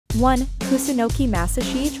1. Kusunoki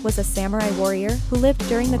Masashige was a samurai warrior who lived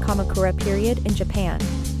during the Kamakura period in Japan.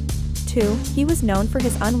 2. He was known for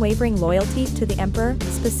his unwavering loyalty to the emperor,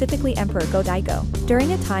 specifically Emperor Go-Daigo,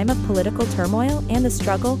 during a time of political turmoil and the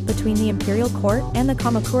struggle between the imperial court and the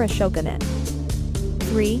Kamakura shogunate.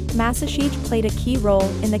 3. Masashige played a key role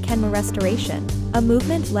in the Kenmu Restoration, a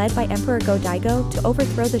movement led by Emperor Go-Daigo to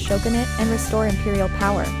overthrow the shogunate and restore imperial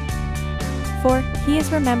power. 4. He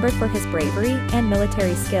is remembered for his bravery and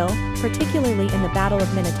military skill, particularly in the Battle of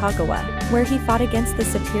Minatagawa, where he fought against the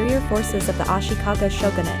superior forces of the Ashikaga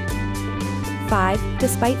shogunate. 5.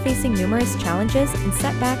 Despite facing numerous challenges and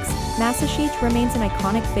setbacks, Masashige remains an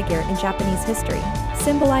iconic figure in Japanese history,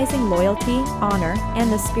 symbolizing loyalty, honor,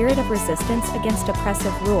 and the spirit of resistance against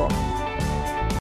oppressive rule.